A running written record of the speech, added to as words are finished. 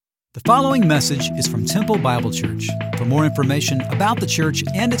The following message is from Temple Bible Church. For more information about the church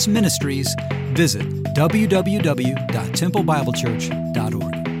and its ministries, visit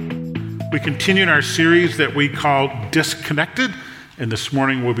www.templebiblechurch.org. We continue in our series that we call Disconnected, and this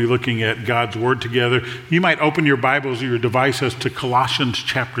morning we'll be looking at God's Word together. You might open your Bibles or your devices to Colossians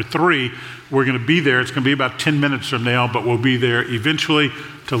chapter 3. We're going to be there. It's going to be about 10 minutes from now, but we'll be there eventually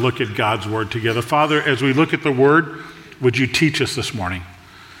to look at God's Word together. Father, as we look at the Word, would you teach us this morning?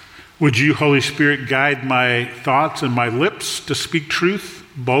 Would you, Holy Spirit, guide my thoughts and my lips to speak truth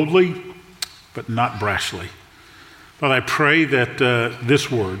boldly, but not brashly? Father, I pray that this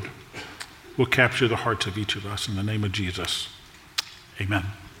word will capture the hearts of each of us in the name of Jesus. Amen.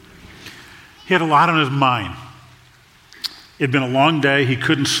 He had a lot on his mind. It had been a long day. He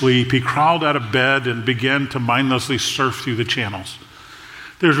couldn't sleep. He crawled out of bed and began to mindlessly surf through the channels.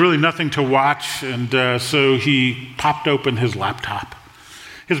 There was really nothing to watch, and so he popped open his laptop.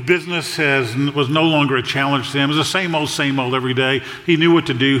 His business was no longer a challenge to him. It was the same old every day. He knew what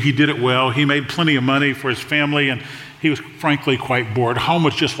to do. He did it well. He made plenty of money for his family, and he was frankly quite bored. Home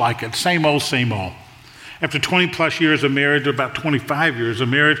was just like it. Same old, same old. After 20 plus years of marriage, about 25 years of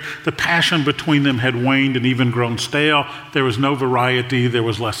marriage, the passion between them had waned and even grown stale. There was no variety. There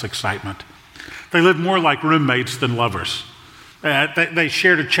was less excitement. They lived more like roommates than lovers. They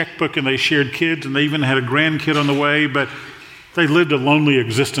shared a checkbook and they shared kids, and they even had a grandkid on the way, but they lived a lonely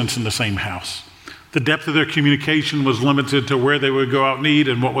existence in the same house. The depth of their communication was limited to where they would go out and eat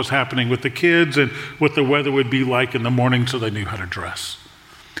and what was happening with the kids and what the weather would be like in the morning, so they knew how to dress.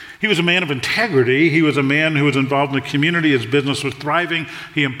 He was a man of integrity. He was a man who was involved in the community. His business was thriving.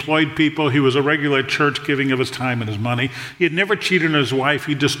 He employed people. He was a regular church giving of his time and his money. He had never cheated on his wife.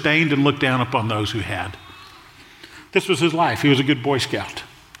 He disdained and looked down upon those who had. This was his life. He was a good Boy Scout,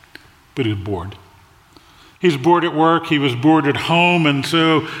 but he was bored. He was bored at work, he was bored at home, and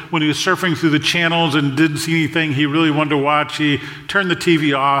so when he was surfing through the channels and didn't see anything he really wanted to watch, he turned the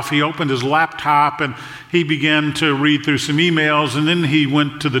TV off, he opened his laptop, and he began to read through some emails, and then he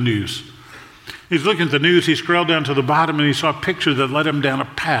went to the news. He's looking at the news, he scrolled down to the bottom, and he saw a picture that led him down a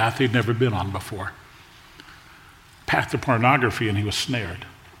path he'd never been on before. Path to pornography, and he was snared.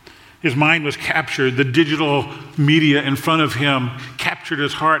 His mind was captured. The digital media in front of him captured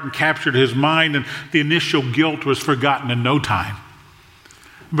his heart and captured his mind, and the initial guilt was forgotten in no time.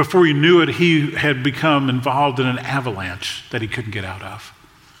 Before he knew it, he had become involved in an avalanche that he couldn't get out of.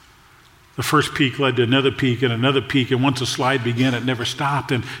 The first peak led to another peak and another peak, and once a slide began, it never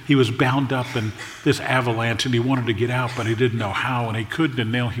stopped, and he was bound up in this avalanche, and he wanted to get out, but he didn't know how, and he couldn't,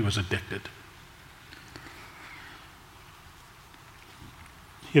 and now he was addicted.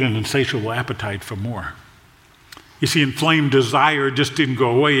 He had an insatiable appetite for more. You see, inflamed desire just didn't go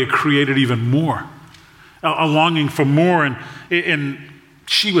away. It created even more, a longing for more. And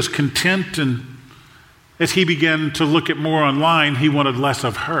she was content. And as he began to look at more online, he wanted less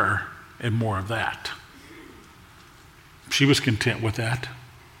of her and more of that. She was content with that.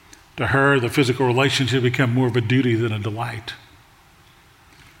 To her, the physical relationship became more of a duty than a delight.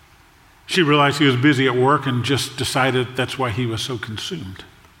 She realized he was busy at work and just decided that's why he was so consumed.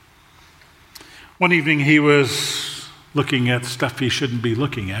 One evening he was looking at stuff he shouldn't be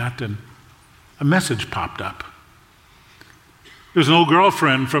looking at, and a message popped up. It was an old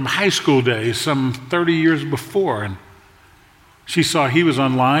girlfriend from high school days, some 30 years before, and she saw he was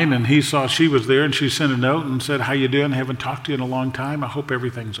online, and he saw she was there, and she sent a note and said, "How you doing? Haven't talked to you in a long time. I hope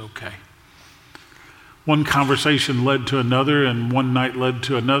everything's okay." One conversation led to another, and one night led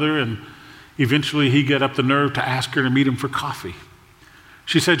to another, and eventually he got up the nerve to ask her to meet him for coffee.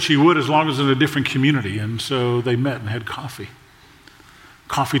 She said she would as long as in a different community, and so they met and had coffee.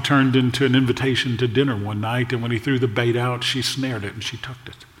 Coffee turned into an invitation to dinner one night, and when he threw the bait out, she snared it and she took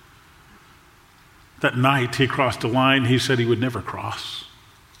it. That night, he crossed a line he said he would never cross.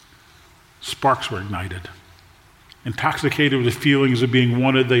 Sparks were ignited. Intoxicated with the feelings of being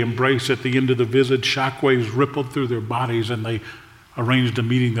wanted, they embraced. At the end of the visit, shockwaves rippled through their bodies, and they arranged a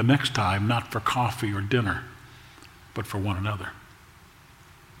meeting the next time, not for coffee or dinner, but for one another.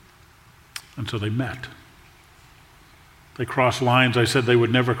 And so they met. They crossed lines I said they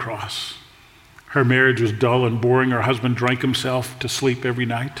would never cross. Her marriage was dull and boring. Her husband drank himself to sleep every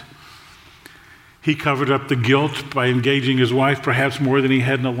night. He covered up the guilt by engaging his wife perhaps more than he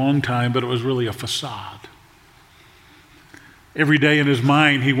had in a long time, but it was really a facade. Every day in his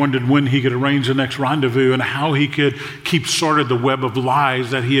mind, he wondered when he could arrange the next rendezvous and how he could keep sorted the web of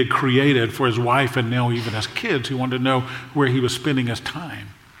lies that he had created for his wife and now even his kids. He wanted to know where he was spending his time.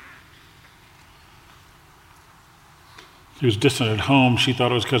 He was distant at home. She thought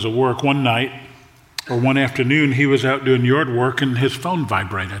it was because of work. One night, or one afternoon, he was out doing yard work and his phone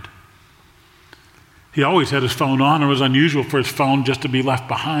vibrated. He always had his phone on. It was unusual for his phone just to be left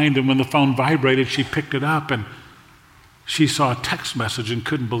behind. And when the phone vibrated, she picked it up and she saw a text message and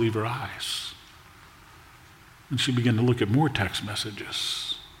couldn't believe her eyes. And she began to look at more text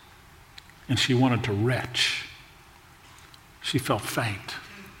messages. And she wanted to retch. She felt faint.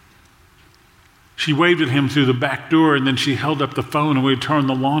 She waved at him through the back door, and then she held up the phone and we turned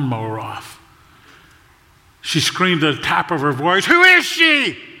the lawnmower off. She screamed at the top of her voice, "Who is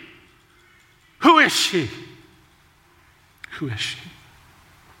she? Who is she? Who is she?"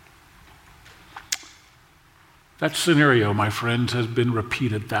 That scenario, my friends, has been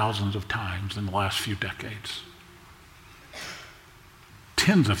repeated thousands of times in the last few decades.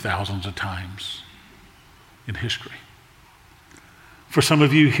 Tens of thousands of times in history. For some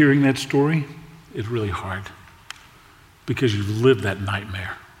of you, hearing that story is really hard because you've lived that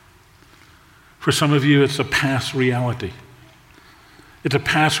nightmare. For some of you, it's a past reality. It's a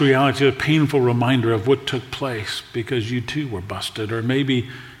past reality, a painful reminder of what took place because you too were busted, or maybe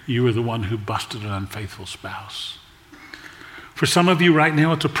you were the one who busted an unfaithful spouse. For some of you right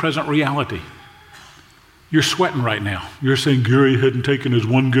now, it's a present reality. You're sweating right now. You're saying, "Gary hadn't taken his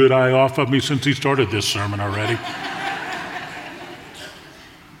one good eye off of me since he started this sermon already."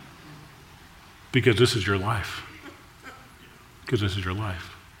 Because this is your life. Because this is your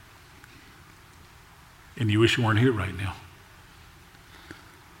life. And you wish you weren't here right now.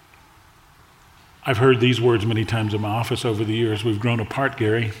 I've heard these words many times in my office over the years. "We've grown apart,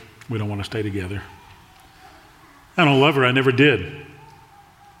 Gary. We don't want to stay together." I don't love her. I never did.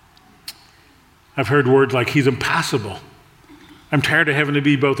 I've heard words like, "He's impossible. I'm tired of having to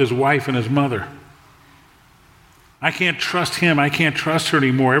be both his wife and his mother. I can't trust him. I can't trust her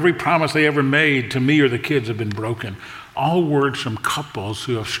anymore. Every promise they ever made to me or the kids have been broken." All words from couples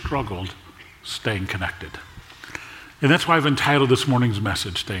who have struggled staying connected. And that's why I've entitled this morning's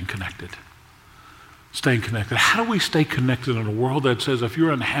message, Staying Connected. Staying connected. How do we stay connected in a world that says if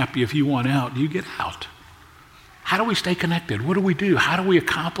you're unhappy, if you want out, you get out? How do we stay connected? What do we do? How do we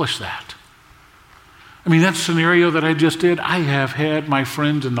accomplish that? I mean, that scenario that I just did, I have had my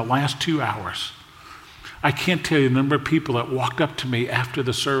friends in the last 2 hours. I can't tell you the number of people that walked up to me after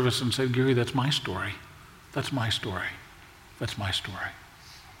the service and said, "Gary, that's my story. That's my story. That's my story."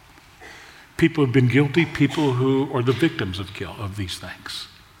 People have been guilty, people who are the victims of guilt of these things.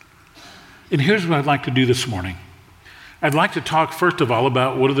 And here's what I'd like to do this morning. I'd like to talk, first of all,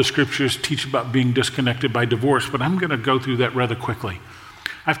 about what do the scriptures teach about being disconnected by divorce, but I'm going to go through that rather quickly.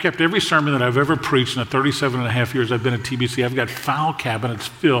 I've kept every sermon that I've ever preached in the 37 and a half years I've been at TBC. I've got file cabinets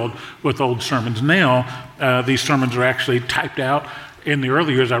filled with old sermons. Now, these sermons are actually typed out. In the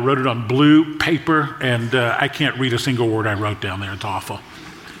early years, I wrote it on blue paper, and I can't read a single word I wrote down there. It's awful.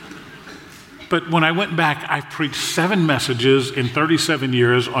 But when I went back, I've preached 7 messages in 37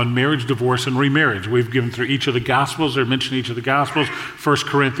 years on marriage, divorce, and remarriage. We've given through each of the Gospels, or mentioned each of the Gospels, 1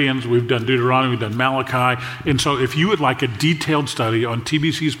 Corinthians, we've done Deuteronomy, we've done Malachi. And so if you would like a detailed study on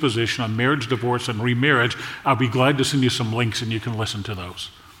TBC's position on marriage, divorce, and remarriage, I'll be glad to send you some links and you can listen to those.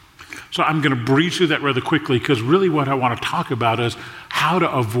 So I'm going to breeze through that rather quickly because really what I want to talk about is how to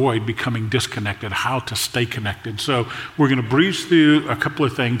avoid becoming disconnected, how to stay connected. So we're going to breeze through a couple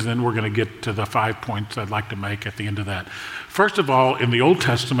of things and then we're going to get to the 5 points I'd like to make at the end of that. First of all, in the Old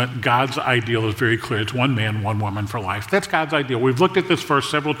Testament, God's ideal is very clear. It's one man, one woman for life. That's God's ideal. We've looked at this verse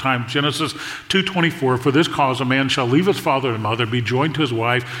several times. Genesis 2:24, "For this cause a man shall leave his father and mother, be joined to his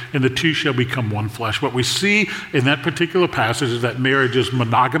wife, and the two shall become one flesh." What we see in that particular passage is that marriage is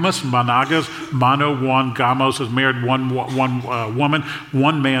monogamous. Monagas, mono, one, gamos is married, one woman,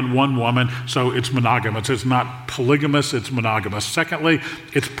 one man, one woman. So it's monogamous. It's not polygamous, it's monogamous. Secondly,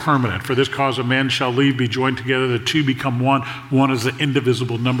 it's permanent. "For this cause a man shall leave, be joined together, the two become one." One is an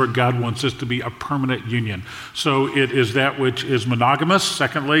indivisible number. God wants this to be a permanent union. So it is that which is monogamous.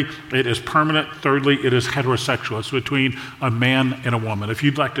 Secondly, it is permanent. Thirdly, it is heterosexual. It's between a man and a woman. If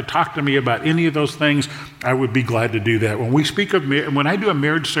you'd like to talk to me about any of those things, I would be glad to do that. When we speak of when I do a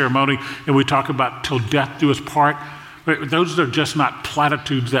marriage ceremony and we talk about till death do us part, those are just not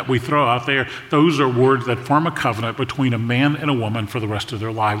platitudes that we throw out there. Those are words that form a covenant between a man and a woman for the rest of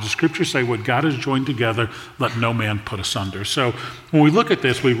their lives. The scriptures say what God has joined together, let no man put asunder. So when we look at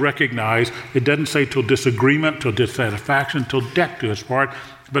this, we recognize it doesn't say till disagreement, till dissatisfaction, till death do us part,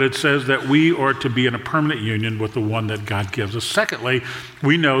 but it says that we are to be in a permanent union with the one that God gives us. Secondly,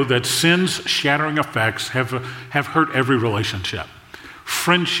 we know that sin's shattering effects have hurt every relationship.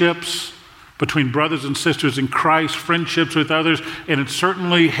 Friendships between brothers and sisters in Christ, friendships with others, and it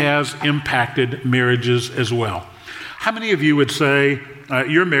certainly has impacted marriages as well. How many of you would say,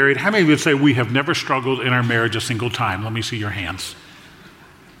 you're married, how many of you would say we have never struggled in our marriage a single time? Let me see your hands.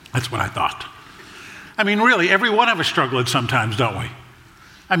 That's what I thought. I mean, really, every one of us struggle sometimes, don't we?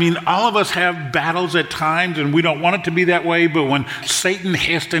 I mean, all of us have battles at times, and we don't want it to be that way, but when Satan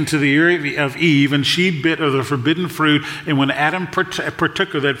hissed into the ear of Eve, and she bit of the forbidden fruit, and when Adam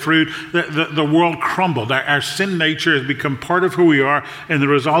partook of that fruit, the world crumbled. Our sin nature has become part of who we are, and the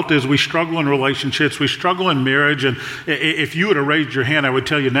result is we struggle in relationships, we struggle in marriage, and if you would have raised your hand, I would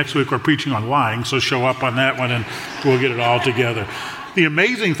tell you next week we're preaching on lying, so show up on that one, and we'll get it all together. The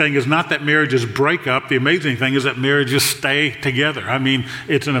amazing thing is not that marriages break up. The amazing thing is that marriages stay together. I mean,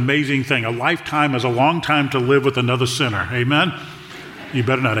 it's an amazing thing. A lifetime is a long time to live with another sinner. Amen? You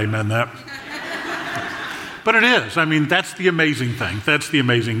better not amen that. But it is. I mean, that's the amazing thing. That's the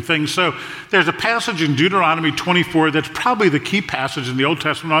amazing thing. So there's a passage in Deuteronomy 24 that's probably the key passage in the Old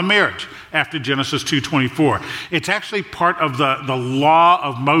Testament on marriage after Genesis 2:24. It's actually part of the law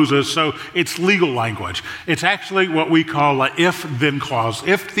of Moses, so it's legal language. It's actually what we call an if-then clause.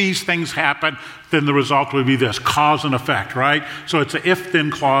 If these things happen, then the result would be this, cause and effect, right? So it's an if-then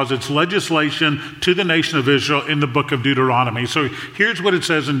clause. It's legislation to the nation of Israel in the book of Deuteronomy. So here's what it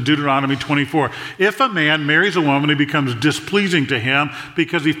says in Deuteronomy 24. If a man marries a woman who becomes displeasing to him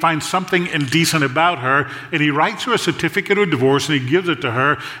because he finds something indecent about her, and he writes her a certificate of divorce and he gives it to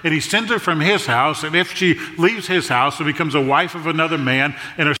her, and he sends her from his house, and if she leaves his house and becomes a wife of another man,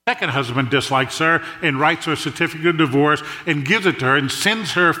 and her second husband dislikes her and writes her a certificate of divorce and gives it to her and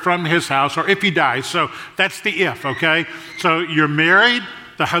sends her from his house, or if he dies. So that's the if, okay? So you're married,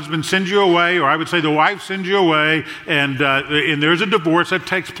 the husband sends you away, or I would say the wife sends you away, and there's a divorce that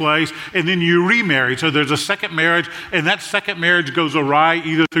takes place, and then you remarry. So there's a second marriage, and that second marriage goes awry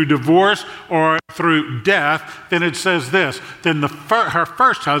either through divorce or through death. Then it says this, then her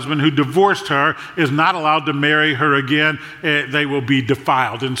first husband who divorced her is not allowed to marry her again. They will be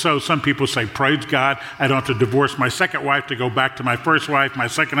defiled. And so some people say, praise God, I don't have to divorce my second wife to go back to my first wife, my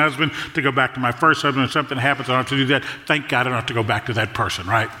second husband to go back to my first husband. If something happens, I don't have to do that. Thank God I don't have to go back to that person.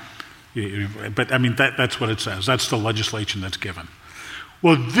 Right? But I mean, that's what it says. That's the legislation that's given.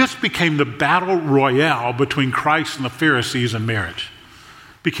 Well, this became the battle royale between Christ and the Pharisees in marriage.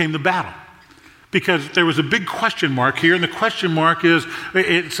 Became the battle. Because there was a big question mark here, and the question mark is,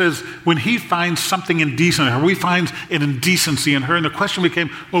 it says, when he finds something indecent in her, we find an indecency in her, and the question became,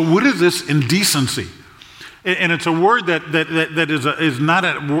 well, what is this indecency? And it's a word that is not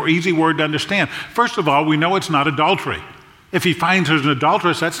an easy word to understand. First of all, we know it's not adultery. If he finds her an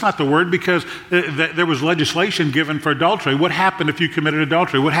adulteress, that's not the word, because there was legislation given for adultery. What happened if you committed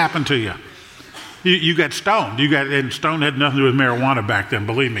adultery? What happened to you? You got stoned. And stone had nothing to do with marijuana back then,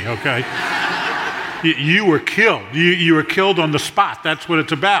 believe me, okay? You were killed. You were killed on the spot. That's what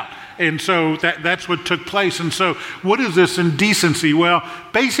it's about. And so that's what took place. And so what is this indecency? Well,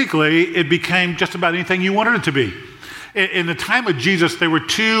 basically, it became just about anything you wanted it to be. In the time of Jesus, there were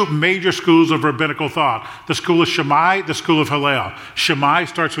two major schools of rabbinical thought. The school of Shammai, the school of Hillel. Shammai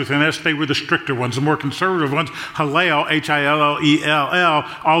starts with an S. They were the stricter ones. The more conservative ones, Hillel, Hillell,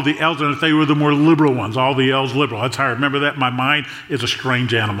 all the L's in it, they were the more liberal ones. All the L's liberal. That's how I remember that. My mind is a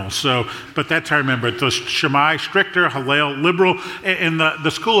strange animal. But that's how I remember it. The Shammai, stricter, Hillel, liberal. And the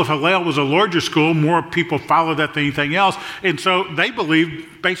school of Hillel was a larger school. More people followed that than anything else. And so they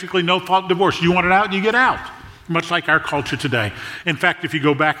believed basically no-fault divorce. You want it out, you get out. Much like our culture today. In fact, if you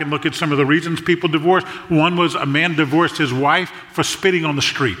go back and look at some of the reasons people divorced, one was a man divorced his wife for spitting on the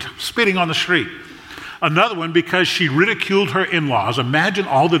street. Spitting on the street. Another one because she ridiculed her in-laws. Imagine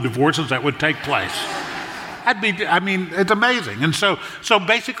all the divorces that would take place. It's amazing. And so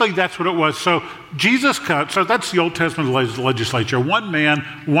basically that's what it was. So Jesus cut, so that's the Old Testament legislature. One man,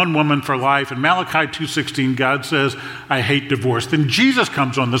 one woman for life. In Malachi 2:16, God says, I hate divorce. Then Jesus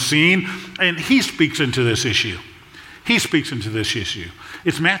comes on the scene and he speaks into this issue. He speaks into this issue.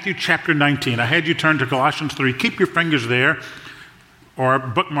 It's Matthew chapter 19. I had you turn to Colossians 3. Keep your fingers there or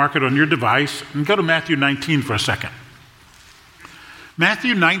bookmark it on your device and go to Matthew 19 for a second.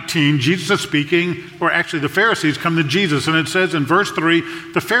 Matthew 19, Jesus is speaking, or actually the Pharisees come to Jesus, and it says in verse 3,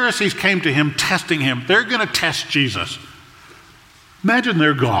 the Pharisees came to him, testing him. They're going to test Jesus. Imagine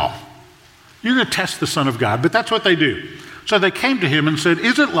their gall. You're going to test the Son of God, but that's what they do. So they came to him and said,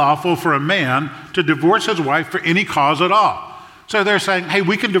 is it lawful for a man to divorce his wife for any cause at all? So they're saying, hey,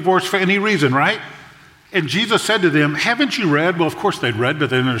 we can divorce for any reason, right? And Jesus said to them, haven't you read? Well, of course they'd read, but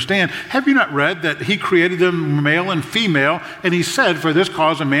they didn't understand. Have you not read that he created them male and female? And he said, for this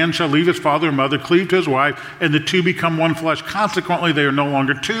cause a man shall leave his father and mother, cleave to his wife, and the two become one flesh. Consequently, they are no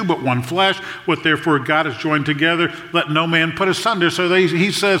longer two, but one flesh. What therefore God has joined together, let no man put asunder. So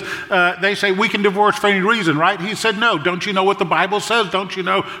they say, we can divorce for any reason, right? He said, no. Don't you know what the Bible says? Don't you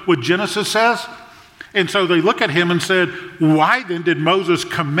know what Genesis says? And so they look at him and said, why then did Moses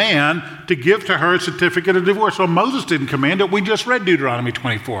command to give to her a certificate of divorce? Well, Moses didn't command it. We just read Deuteronomy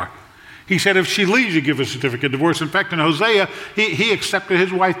 24. He said, if she leaves, you give a certificate of divorce. In fact, in Hosea, he accepted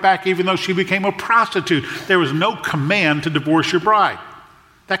his wife back even though she became a prostitute. There was no command to divorce your bride.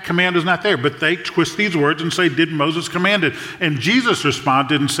 That command is not there. But they twist these words and say, did Moses command it? And Jesus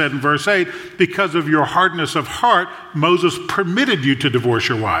responded and said in verse 8, because of your hardness of heart, Moses permitted you to divorce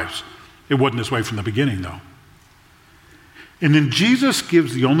your wives. It wasn't this way from the beginning, though. And then Jesus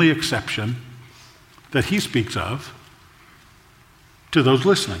gives the only exception that he speaks of to those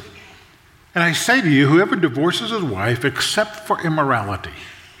listening. And I say to you, whoever divorces his wife except for immorality,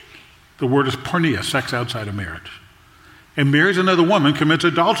 the word is porneia, sex outside of marriage, and marries another woman, commits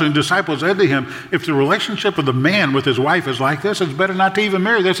adultery. And disciples said to him, if the relationship of the man with his wife is like this, it's better not to even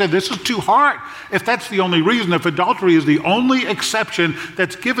marry. They said, this is too hard. If that's the only reason, if adultery is the only exception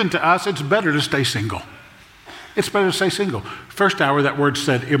that's given to us, it's better to stay single. It's better to stay single. First hour, that word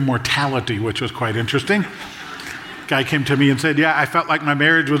said immortality, which was quite interesting. Guy came to me and said, yeah, I felt like my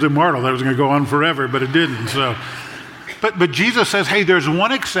marriage was immortal. That was going to go on forever, but it didn't. So, But Jesus says, hey, there's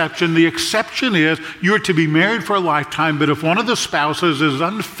one exception. The exception is you're to be married for a lifetime, but if one of the spouses is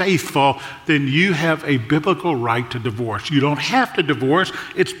unfaithful, then you have a biblical right to divorce. You don't have to divorce.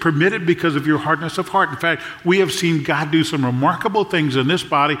 It's permitted because of your hardness of heart. In fact, we have seen God do some remarkable things in this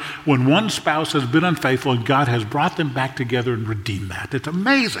body when one spouse has been unfaithful and God has brought them back together and redeemed that. It's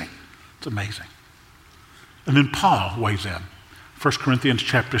amazing. It's amazing. And then Paul weighs in, 1 Corinthians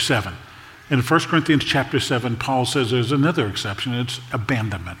chapter 7. In 1 Corinthians chapter 7, Paul says there's another exception. It's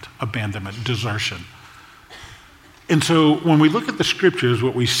abandonment, desertion. And so when we look at the scriptures,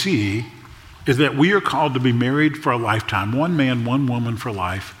 what we see is that we are called to be married for a lifetime, one man, one woman for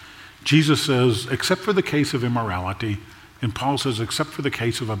life. Jesus says, except for the case of immorality, and Paul says, except for the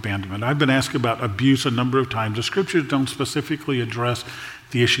case of abandonment. I've been asked about abuse a number of times. The scriptures don't specifically address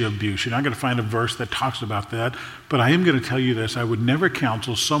the issue of abuse. You're not going to find a verse that talks about that, but I am going to tell you this. I would never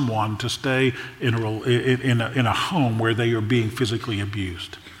counsel someone to stay in a home where they are being physically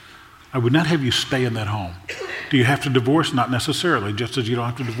abused. I would not have you stay in that home. Do you have to divorce? Not necessarily, just as you don't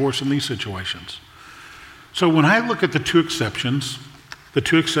have to divorce in these situations. So when I look at the two exceptions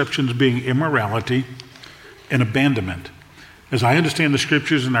being immorality and abandonment, as I understand the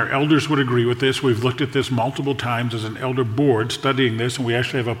scriptures, and our elders would agree with this, we've looked at this multiple times as an elder board studying this, and we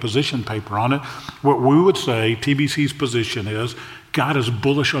actually have a position paper on it. What we would say, TBC's position is, God is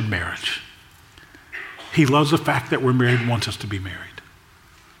bullish on marriage. He loves the fact that we're married and wants us to be married.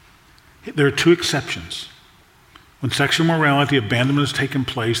 There are two exceptions. When sexual morality, abandonment has taken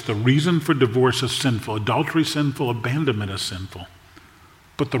place, the reason for divorce is sinful. Adultery is sinful, abandonment is sinful.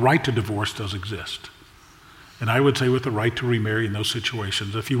 But the right to divorce does exist. And I would say with the right to remarry in those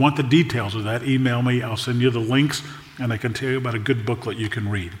situations. If you want the details of that, email me. I'll send you the links, and I can tell you about a good booklet you can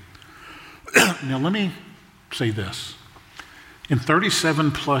read. Now, let me say this. In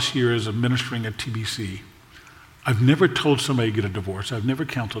 37 plus years of ministering at TBC, I've never told somebody to get a divorce. I've never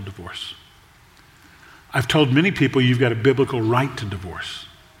counseled divorce. I've told many people you've got a biblical right to divorce,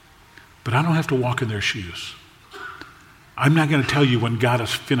 but I don't have to walk in their shoes. I'm not going to tell you when God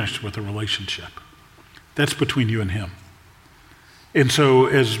is finished with a relationship. That's between you and him. And so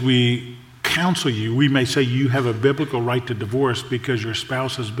as we counsel you, we may say you have a biblical right to divorce because your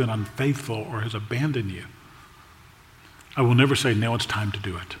spouse has been unfaithful or has abandoned you. I will never say, now it's time to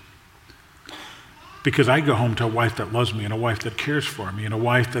do it. Because I go home to a wife that loves me and a wife that cares for me and a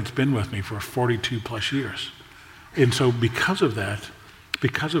wife that's been with me for 42 plus years. And so because of that,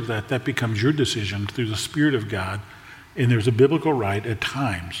 that becomes your decision through the Spirit of God, and there's a biblical right at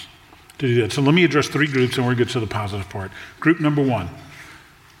times to do that. So let me address three groups and we'll get to the positive part. Group number one,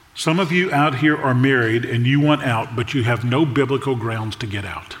 some of you out here are married and you want out, but you have no biblical grounds to get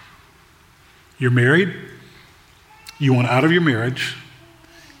out. You're married, you want out of your marriage.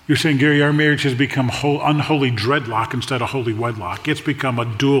 You're saying, Gary, our marriage has become unholy dreadlock instead of holy wedlock. It's become a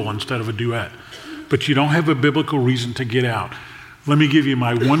duel instead of a duet. But you don't have a biblical reason to get out. Let me give you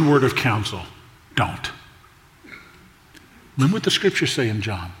my one word of counsel. Don't. Remember what the scriptures say in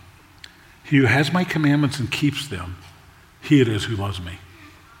John. He who has my commandments and keeps them, he it is who loves me.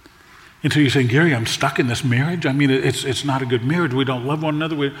 And so you're saying, Gary, I'm stuck in this marriage. I mean, it's not a good marriage. We don't love one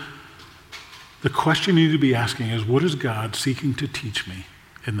another. The question you need to be asking is, what is God seeking to teach me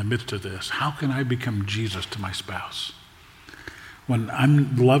in the midst of this? How can I become Jesus to my spouse? When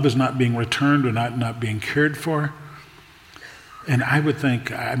love is not being returned or not being cared for. And I would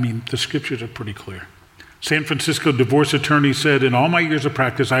think, the scriptures are pretty clear. San Francisco divorce attorney said, in all my years of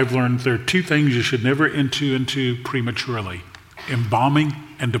practice, I've learned there are two things you should never enter into prematurely: embalming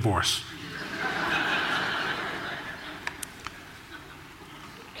and divorce.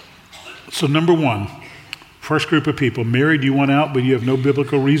 So number one, first group of people, married, you want out, but you have no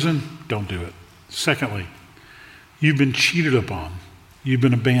biblical reason, don't do it. Secondly, you've been cheated upon. You've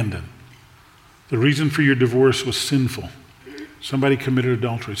been abandoned. The reason for your divorce was sinful. Somebody committed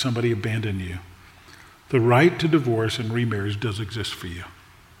adultery. Somebody abandoned you. The right to divorce and remarriage does exist for you.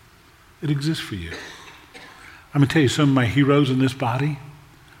 It exists for you. I'm going to tell you, some of my heroes in this body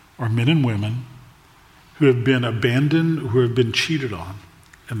are men and women who have been abandoned, who have been cheated on,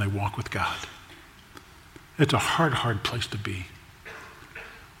 and they walk with God. It's a hard place to be.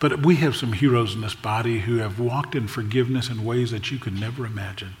 But we have some heroes in this body who have walked in forgiveness in ways that you could never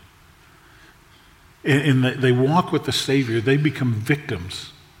imagine. And they walk with the Savior. They become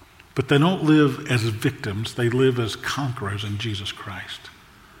victims. But they don't live as victims. They live as conquerors in Jesus Christ.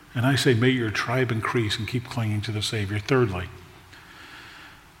 And I say, may your tribe increase and keep clinging to the Savior. Thirdly,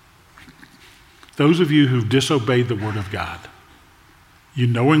 those of you who've disobeyed the Word of God, you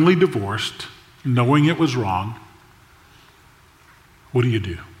knowingly divorced, knowing it was wrong, what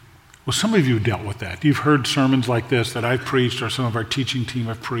do? Well, some of you have dealt with that. You've heard sermons like this that I've preached or some of our teaching team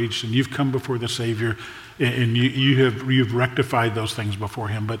have preached, and you've come before the Savior and you've rectified those things before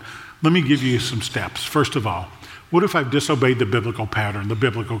Him. But let me give you some steps. First of all, what if I've disobeyed the biblical pattern, the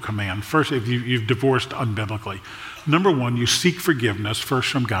biblical command? First, if you've divorced unbiblically. Number one, you seek forgiveness first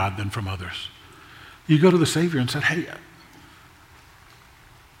from God, then from others. You go to the Savior and say, hey,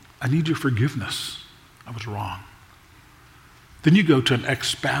 I need your forgiveness. I was wrong. Then you go to an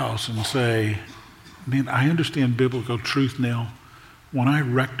ex-spouse and say, man, I understand biblical truth now. When I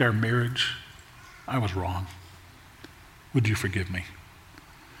wrecked our marriage, I was wrong. Would you forgive me?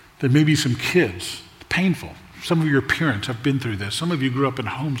 There may be some kids, painful. Some of your parents have been through this. Some of you grew up in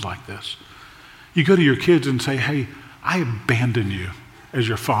homes like this. You go to your kids and say, hey, I abandoned you as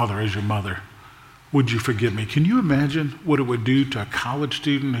your father, as your mother. Would you forgive me? Can you imagine what it would do to a college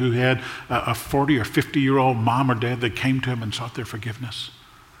student who had a 40 or 50-year-old mom or dad that came to him and sought their forgiveness?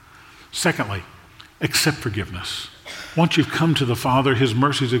 Secondly, accept forgiveness. Once you've come to the Father, His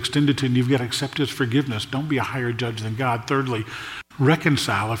mercy is extended to you, and you've got to accept His forgiveness. Don't be a higher judge than God. Thirdly,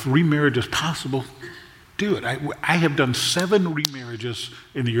 reconcile. If remarriage is possible, do it. I have done 7 remarriages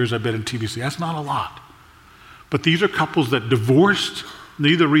in the years I've been in TBC. That's not a lot. But these are couples that divorced,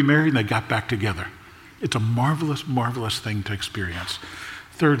 neither remarried, and they got back together. It's a marvelous, marvelous thing to experience.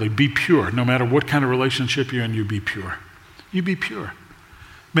 Thirdly, be pure. No matter what kind of relationship you're in, you be pure. You be pure.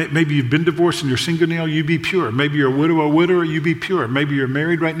 Maybe you've been divorced and you're single now, you be pure. Maybe you're a widow or widower, you be pure. Maybe you're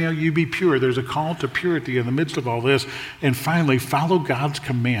married right now, you be pure. There's a call to purity in the midst of all this. And finally, follow God's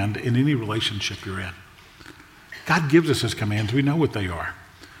command in any relationship you're in. God gives us His commands. We know what they are.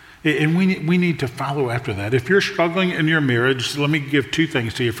 And we need to follow after that. If you're struggling in your marriage, let me give 2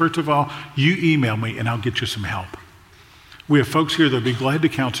 things to you. First of all, you email me and I'll get you some help. We have folks here that'll be glad to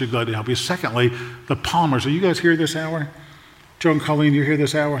counsel you, glad to help you. Secondly, the Palmers. Are you guys here this hour? Joe and Colleen, you're here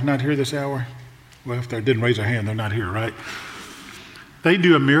this hour? Not here this hour? Well, if they didn't raise their hand, they're not here, right? They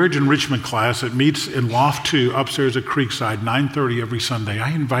do a marriage enrichment class that meets in Loft 2 upstairs at Creekside, 9:30 every Sunday. I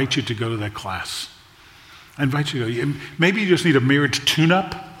invite you to go to that class. I invite you to go. Maybe you just need a marriage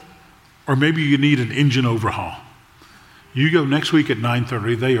tune-up. Or maybe you need an engine overhaul. You go next week at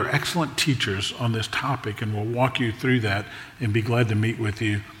 9:30. They are excellent teachers on this topic and will walk you through that and be glad to meet with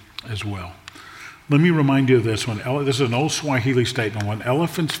you as well. Let me remind you of this one. This is an old Swahili statement. When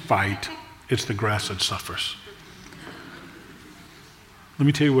elephants fight, it's the grass that suffers. Let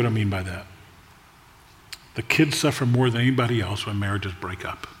me tell you what I mean by that. The kids suffer more than anybody else when marriages break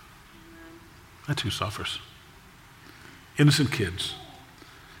up. That's who suffers. Innocent kids.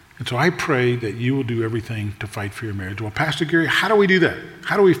 And so I pray that you will do everything to fight for your marriage. Well, Pastor Gary, how do we do that?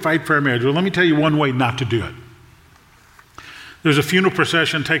 How do we fight for our marriage? Well, let me tell you one way not to do it. There's a funeral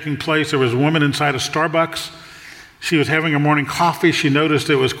procession taking place. There was a woman inside a Starbucks. She was having her morning coffee. She noticed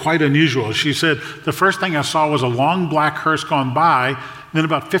it was quite unusual. She said, the first thing I saw was a long black hearse gone by. And then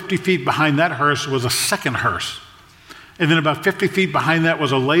about 50 feet behind that hearse was a second hearse. And then about 50 feet behind that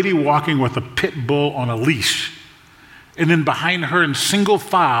was a lady walking with a pit bull on a leash. And then behind her in single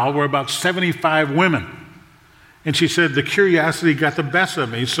file were about 75 women. And she said, the curiosity got the best of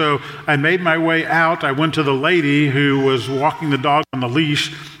me. So I made my way out. I went to the lady who was walking the dog on the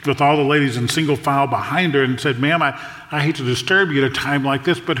leash with all the ladies in single file behind her and said, ma'am, I hate to disturb you at a time like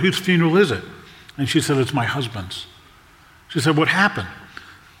this, but whose funeral is it? And she said, it's my husband's. She said, what happened?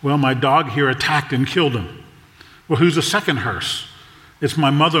 Well, my dog here attacked and killed him. Well, who's the second hearse? It's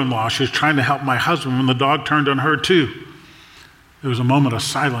my mother-in-law. She was trying to help my husband when the dog turned on her too. There was a moment of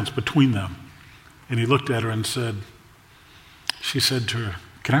silence between them. And he looked at her and said, she said to her,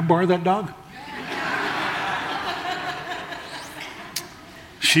 can I borrow that dog?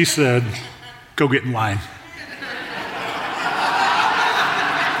 She said, go get in line.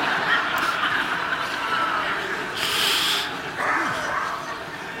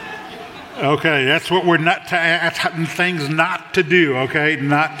 Okay, that's what we're not, that's things not to do, okay?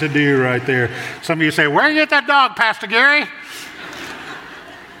 Not to do right there. Some of you say, where you get that dog, Pastor Gary?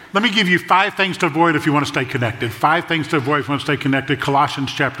 Let me give you 5 things to avoid if you want to stay connected. 5 things to avoid if you want to stay connected.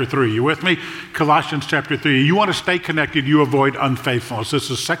 Colossians chapter 3. You with me? Colossians chapter 3. You want to stay connected, you avoid unfaithfulness.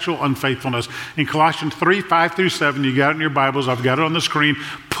 This is sexual unfaithfulness. In Colossians 3, 5 through 7, you got it in your Bibles. I've got it on the screen.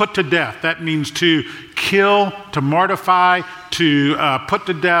 Put to death. That means to kill, to mortify, to put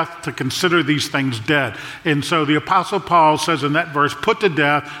to death, to consider these things dead. And so the Apostle Paul says in that verse, put to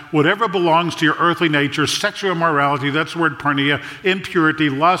death whatever belongs to your earthly nature, sexual immorality, that's the word porneia, impurity,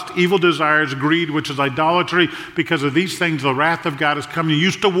 lust, evil desires, greed, which is idolatry. Because of these things, the wrath of God is coming. You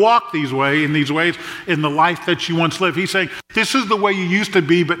used to walk in these ways in the life that you once lived. He's saying, this is the way you used to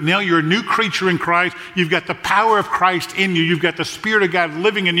be, but now you're a new creature in Christ. You've got the power of Christ in you. You've got the Spirit of God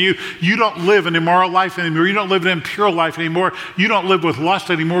living in you. You don't live an immoral life anymore. You don't live an impure life anymore. You don't live with lust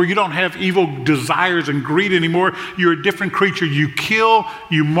anymore. You don't have evil desires and greed anymore. You're a different creature. You kill,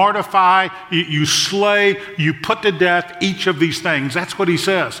 you mortify, you slay, you put to death each of these things. That's what he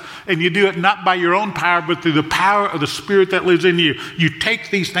says. And you do it not by your own power, but through the power of the Spirit that lives in you. You take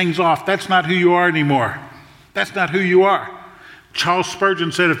these things off. That's not who you are anymore. That's not who you are. Charles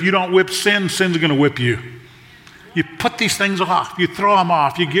Spurgeon said, if you don't whip sin, sin's going to whip you. You put these things off. You throw them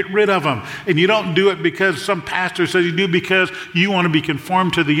off. You get rid of them. And you don't do it because some pastor says you do, because you want to be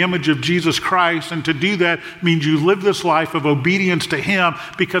conformed to the image of Jesus Christ. And to do that means you live this life of obedience to him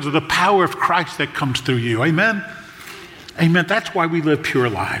because of the power of Christ that comes through you. Amen? Amen. That's why we live pure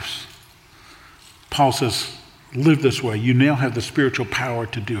lives. Paul says, live this way. You now have the spiritual power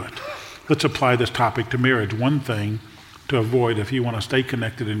to do it. Let's apply this topic to marriage. One thing to avoid if you want to stay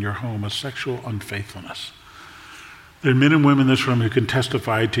connected in your home is sexual unfaithfulness. There are men and women in this room who can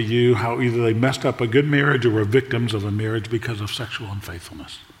testify to you how either they messed up a good marriage or were victims of a marriage because of sexual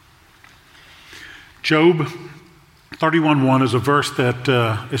unfaithfulness. Job 31:1 is a verse that,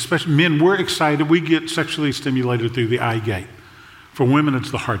 especially men, we're excited. We get sexually stimulated through the eye gate. For women,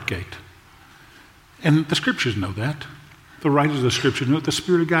 it's the heart gate. And the scriptures know that. The writers of the scriptures knew it. The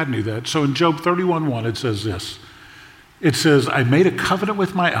Spirit of God knew that. So in Job 31:1, it says this. It says, I made a covenant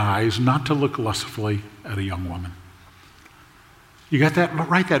with my eyes not to look lustfully at a young woman. You got that?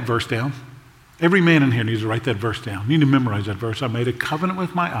 Write that verse down. Every man in here needs to write that verse down. You need to memorize that verse. I made a covenant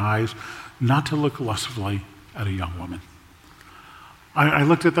with my eyes not to look lustfully at a young woman. I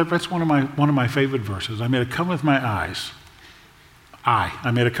looked at that. That's one of my favorite verses. I made a covenant with my eyes.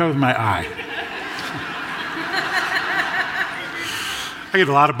 I made a covenant with my eye. I get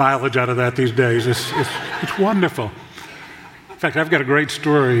a lot of mileage out of that these days. It's wonderful. In fact, I've got a great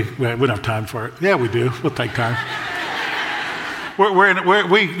story. We don't have time for it. Yeah, we do. We'll take time.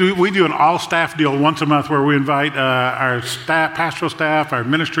 We do an all-staff deal once a month where we invite our staff, pastoral staff, our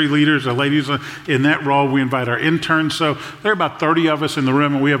ministry leaders, the ladies in that role. We invite our interns. So there are about 30 of us in the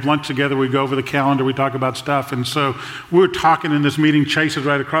room, and we have lunch together. We go over the calendar. We talk about stuff. And so we were talking in this meeting. Chase is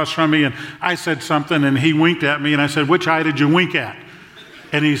right across from me, and I said something, and he winked at me, and I said, which eye did you wink at?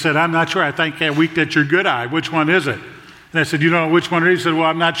 And he said, I'm not sure. I think I winked at your good eye. Which one is it? And I said, you know which one it is? He said, well,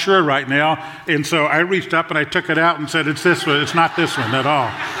 I'm not sure right now. And so I reached up and I took it out and said, it's this one. It's not this one at all.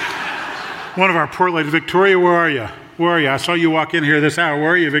 One of our poor ladies, Victoria, where are you? Where are you? I saw you walk in here this hour.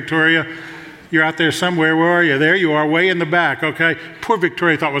 Where are you, Victoria? You're out there somewhere. Where are you? There you are, way in the back, okay? Poor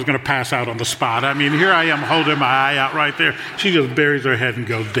Victoria thought I was going to pass out on the spot. I mean, here I am holding my eye out right there. She just buries her head and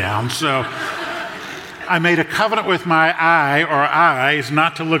goes down. So I made a covenant with my eye or eyes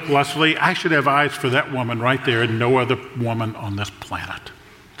not to look lustfully. I should have eyes for that woman right there and no other woman on this planet.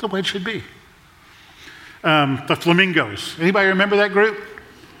 That's the way it should be. The Flamingos. Anybody remember that group?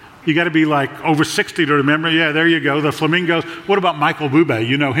 You got to be like over 60 to remember. Yeah, there you go. The Flamingos. What about Michael Bublé?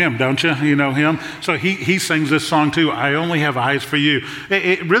 You know him, don't you? You know him. So he sings this song too. I only have eyes for you.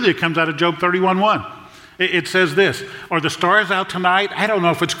 It comes out of Job 31:1. It says this, are the stars out tonight? I don't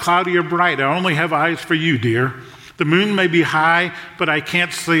know if it's cloudy or bright. I only have eyes for you, dear. The moon may be high, but I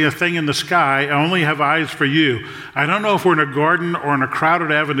can't see a thing in the sky. I only have eyes for you. I don't know if we're in a garden or in a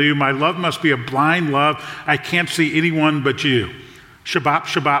crowded avenue. My love must be a blind love. I can't see anyone but you. Shabbat,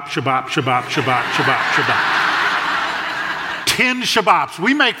 Shabbat, Shabbat, Shabbat, Shabbat, Shabbat, Shabbat. 10 Shabbats.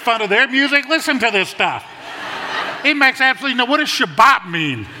 We make fun of their music. Listen to this stuff. It makes absolutely no. What does Shabbat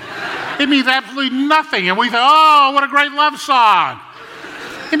mean? It means absolutely nothing. And we say, oh, what a great love song.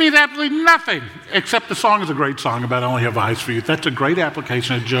 It means absolutely nothing, except the song is a great song about I only have eyes for you. That's a great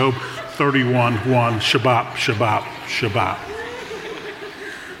application of Job 31:1, Shabbat, Shabbat, Shabbat.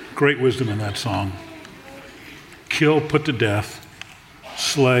 Great wisdom in that song. Kill, put to death,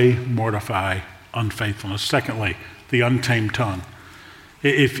 slay, mortify, unfaithfulness. Secondly, the untamed tongue.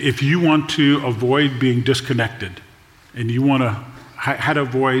 If you want to avoid being disconnected, and you want to, how to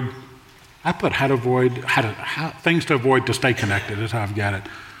avoid, I put things to avoid to stay connected, is how I've got it.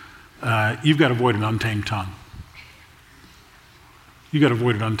 You've got to avoid an untamed tongue. You've got to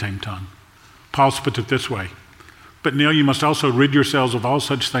avoid an untamed tongue. Paul puts it this way. But now you must also rid yourselves of all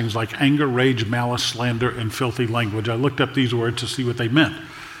such things like anger, rage, malice, slander, and filthy language. I looked up these words to see what they meant.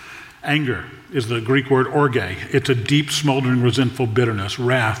 Anger is the Greek word orge. It's a deep, smoldering, resentful bitterness.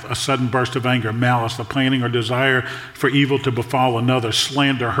 Wrath, a sudden burst of anger. Malice, the planning or desire for evil to befall another.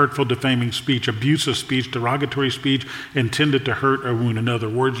 Slander, hurtful, defaming speech. Abusive speech, derogatory speech, intended to hurt or wound another.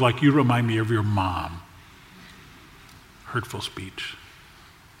 Words like, you remind me of your mom. Hurtful speech.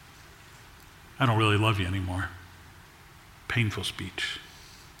 I don't really love you anymore. Painful speech.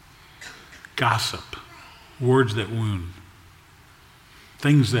 Gossip. Words that wound.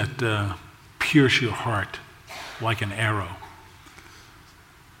 Things that pierce your heart like an arrow.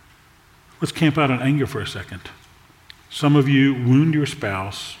 Let's camp out on anger for a second. Some of you wound your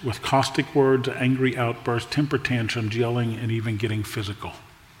spouse with caustic words, angry outbursts, temper tantrums, yelling, and even getting physical.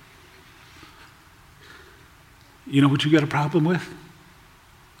 You know what you got a problem with?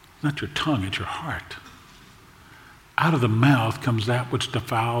 Not your tongue, it's your heart. Out of the mouth comes that which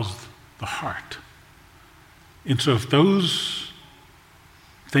defiles the heart. And so if those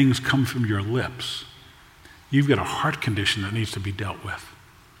things come from your lips, you've got a heart condition that needs to be dealt with.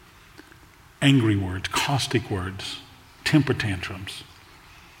 Angry words, caustic words, temper tantrums.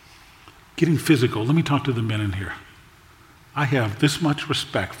 Getting physical. Let me talk to the men in here. I have this much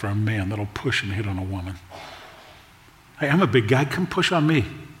respect for a man that'll push and hit on a woman. Hey, I'm a big guy. Come push on me.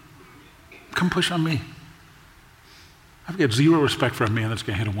 Come push on me. I've got zero respect for a man that's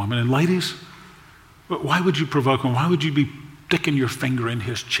going to hit a woman. And ladies, why would you provoke him? Why would you be sticking your finger in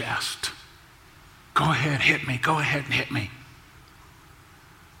his chest? Go ahead, hit me. Go ahead and hit me.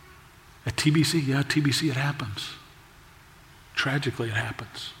 At TBC, yeah, TBC, it happens. Tragically, it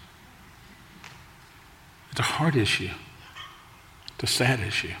happens. It's a hard issue. It's a sad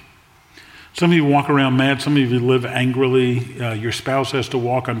issue. Some of you walk around mad. Some of you live angrily. Your spouse has to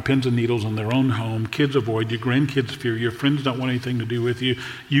walk on pins and needles in their own home. Kids avoid you. Grandkids fear you. Your friends don't want anything to do with you.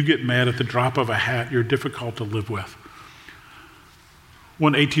 You get mad at the drop of a hat. You're difficult to live with.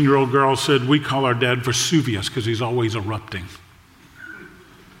 One 18-year-old girl said, we call our dad Vesuvius because he's always erupting.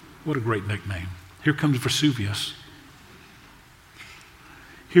 What a great nickname. Here comes Vesuvius.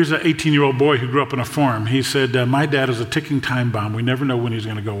 Here's an 18-year-old boy who grew up on a farm. He said, my dad is a ticking time bomb. We never know when he's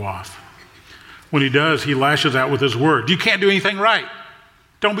going to go off. When he does, he lashes out with his word. You can't do anything right.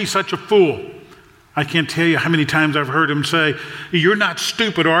 Don't be such a fool. I can't tell you how many times I've heard him say, you're not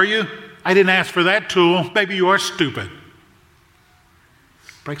stupid, are you? I didn't ask for that tool. Maybe you are stupid.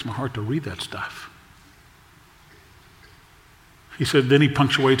 It breaks my heart to read that stuff. He said then he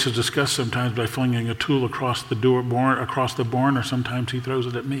punctuates his disgust sometimes by flinging a tool across the barn, or sometimes he throws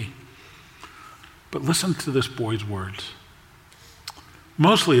it at me. But listen to this boy's words.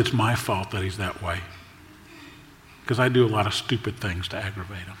 Mostly it's my fault that he's that way, because I do a lot of stupid things to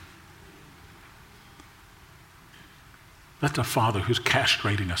aggravate him. That's a father who's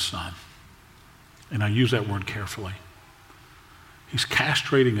castrating a son. And I use that word carefully. He's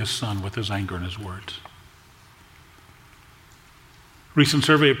castrating his son with his anger and his words. Recent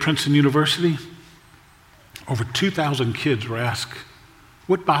survey at Princeton University, over 2,000 kids were asked,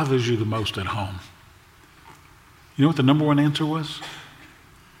 what bothers you the most at home? You know what the number one answer was?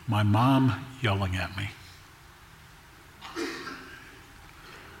 My mom yelling at me.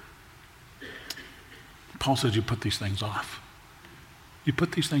 Paul says you put these things off. You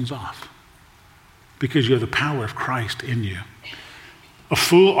put these things off because you have the power of Christ in you. A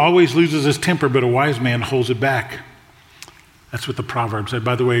fool always loses his temper, but a wise man holds it back. That's what the proverb said.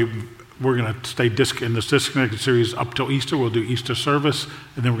 By the way, we're going to stay in this Disconnected series up till Easter. We'll do Easter service,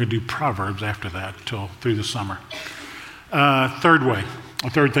 and then we're going to do Proverbs after that through the summer. A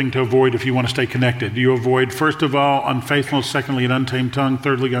third thing to avoid if you want to stay connected. You avoid, first of all, unfaithfulness. Secondly, an untamed tongue.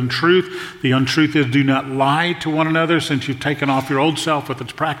 Thirdly, untruth. The untruth is do not lie to one another, since you've taken off your old self with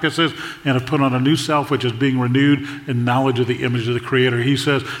its practices and have put on a new self, which is being renewed in knowledge of the image of the Creator. He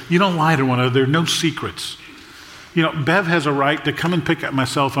says, you don't lie to one another. There are no secrets. You know, Bev has a right to come and pick up my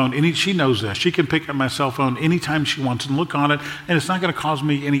cell phone. She knows this. She can pick up my cell phone anytime she wants and look on it, and it's not going to cause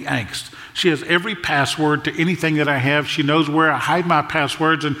me any angst. She has every password to anything that I have. She knows where I hide my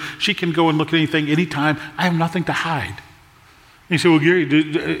passwords, and she can go and look at anything anytime. I have nothing to hide. And you say, well,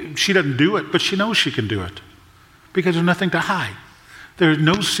 Gary, she doesn't do it, but she knows she can do it because there's nothing to hide. There are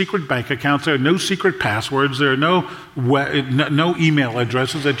no secret bank accounts. There are no secret passwords. There are no email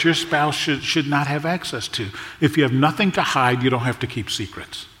addresses that your spouse should not have access to. If you have nothing to hide, you don't have to keep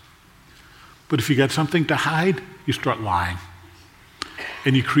secrets. But if you got something to hide, you start lying.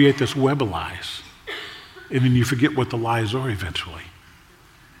 And you create this web of lies. And then you forget what the lies are eventually.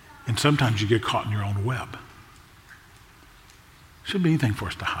 And sometimes you get caught in your own web. Shouldn't be anything for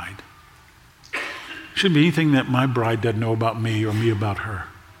us to hide. Shouldn't be anything that my bride doesn't know about me or me about her.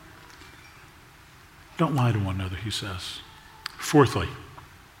 Don't lie to one another, he says. Fourthly,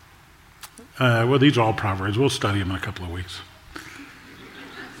 these are all Proverbs. We'll study them in a couple of weeks.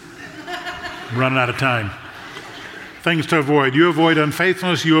 I'm running out of time. Things to avoid. You avoid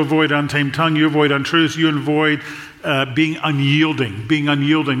unfaithfulness. You avoid untamed tongue. You avoid untruth. You avoid being unyielding. Being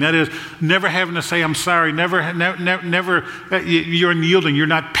unyielding. That is, never having to say, I'm sorry. Never. You're unyielding. You're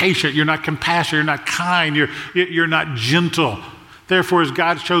not patient. You're not compassionate. You're not kind. You're not gentle. Therefore, as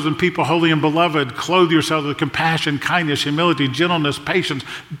God's chosen people, holy and beloved, clothe yourselves with compassion, kindness, humility, gentleness, patience.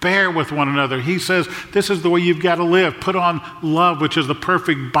 Bear with one another. He says, this is the way you've got to live. Put on love, which is the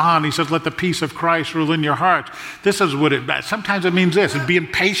perfect bond. He says, let the peace of Christ rule in your hearts. This is what sometimes it means this, is being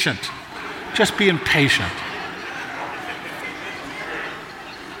patient. Just being patient.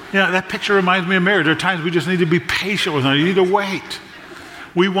 That picture reminds me of marriage. There are times we just need to be patient with one another. You need to wait.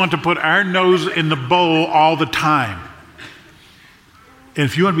 We want to put our nose in the bowl all the time. And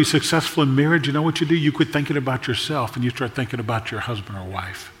if you want to be successful in marriage, you know what you do? You quit thinking about yourself and you start thinking about your husband or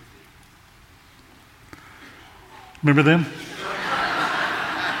wife. Remember them?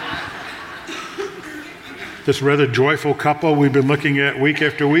 This rather joyful couple we've been looking at week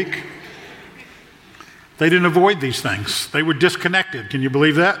after week. They didn't avoid these things. They were disconnected. Can you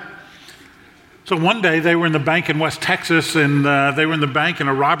believe that? So one day they were in the bank in West Texas, and they were in the bank, and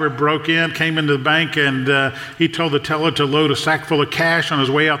a robber broke in, came into the bank, and he told the teller to load a sack full of cash. On his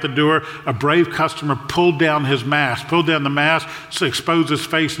way out the door, a brave customer pulled down the mask, so exposed his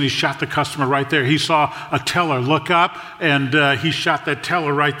face, and he shot the customer right there. He saw a teller look up, and he shot that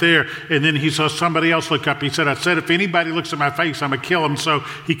teller right there. And then he saw somebody else look up. He said, if anybody looks at my face, I'm going to kill him. So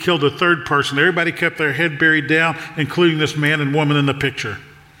he killed a third person. Everybody kept their head buried down, including this man and woman in the picture.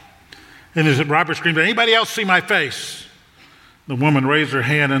 And as the robber screamed, anybody else see my face? The woman raised her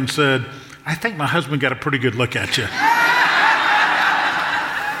hand and said, I think my husband got a pretty good look at you.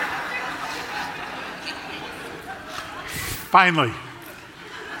 Finally,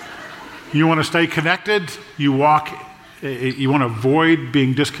 you want to stay connected? You want to avoid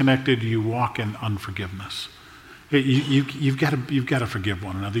being disconnected? You walk in unforgiveness. You've got to forgive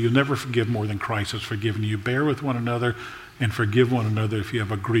one another. You'll never forgive more than Christ has forgiven you. Bear with one another and forgive one another if you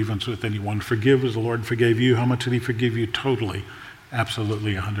have a grievance with anyone. Forgive as the Lord forgave you. How much did he forgive you? Totally,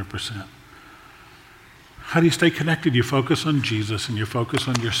 absolutely, 100%. How do you stay connected? You focus on Jesus and you focus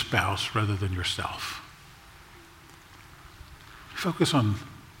on your spouse rather than yourself. You focus on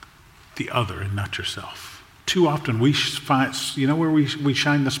the other and not yourself. Too often we find, you know where we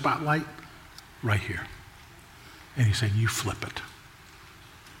shine the spotlight? Right here. And he's saying, you flip it.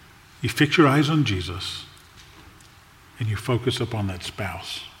 You fix your eyes on Jesus and you focus upon that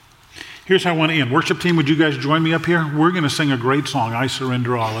spouse. Here's how I want to end. Worship team, would you guys join me up here? We're going to sing a great song, I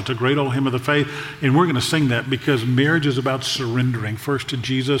Surrender All. It's a great old hymn of the faith, and we're going to sing that because marriage is about surrendering, first to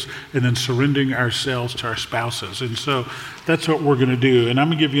Jesus and then surrendering ourselves to our spouses. And so that's what we're going to do. And I'm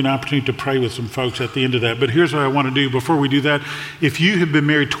going to give you an opportunity to pray with some folks at the end of that. But here's what I want to do before we do that. If you have been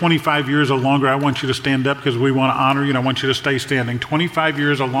married 25 years or longer, I want you to stand up because we want to honor you, and I want you to stay standing. 25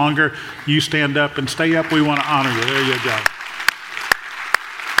 years or longer, you stand up and stay up. We want to honor you. There you go.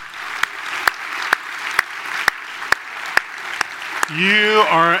 You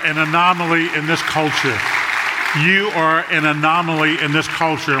are an anomaly in this culture. You are an anomaly in this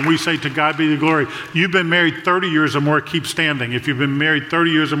culture. And we say, to God be the glory. You've been married 30 years or more, keep standing. If you've been married 30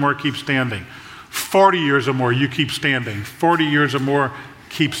 years or more, keep standing. 40 years or more, you keep standing. 40 years or more,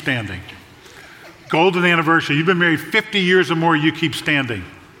 keep standing. Golden anniversary. You've been married 50 years or more, you keep standing.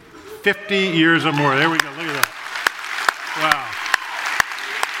 50 years or more. There we go. Look at that. Wow.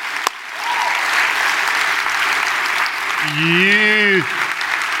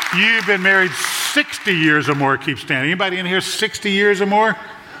 You've been married 60 years or more, keep standing. Anybody in here 60 years or more?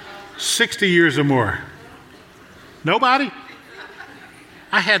 60 years or more. Nobody?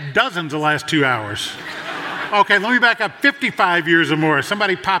 I had dozens the last 2 hours. Okay, let me back up. 55 years or more.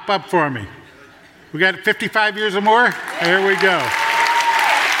 Somebody pop up for me. We got 55 years or more? There we go.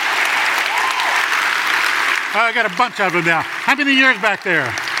 Oh, I got a bunch of them now. How many years back there?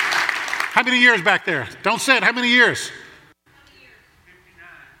 How many years back there? Don't say it. How many years?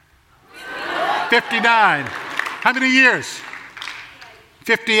 59. How many years?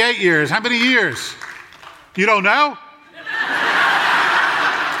 58 years. How many years? You don't know?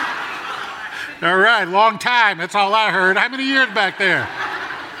 All right, long time. That's all I heard. How many years back there?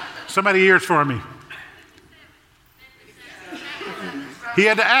 Somebody years for me. He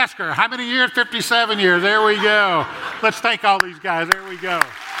had to ask her, how many years? 57 years. There we go. Let's thank all these guys. There we go.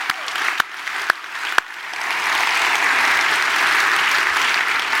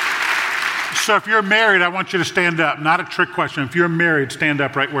 So if you're married, I want you to stand up. Not a trick question. If you're married, stand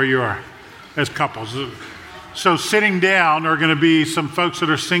up right where you are as couples. So sitting down are going to be some folks that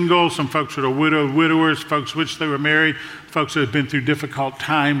are single, some folks that are widowers, folks wish they were married, folks that have been through difficult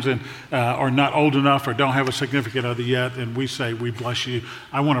times and are not old enough or don't have a significant other yet. And we say, we bless you.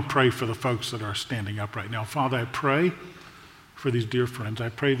 I want to pray for the folks that are standing up right now. Father, I pray for these dear friends. I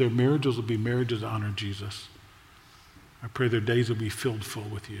pray their marriages will be marriages that honor Jesus. I pray their days will be filled full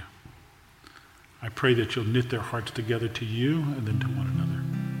with you. I pray that you'll knit their hearts together to you and then to one another.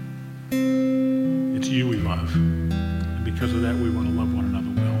 It's you we love. And because of that, we want to love one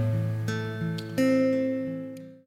another well.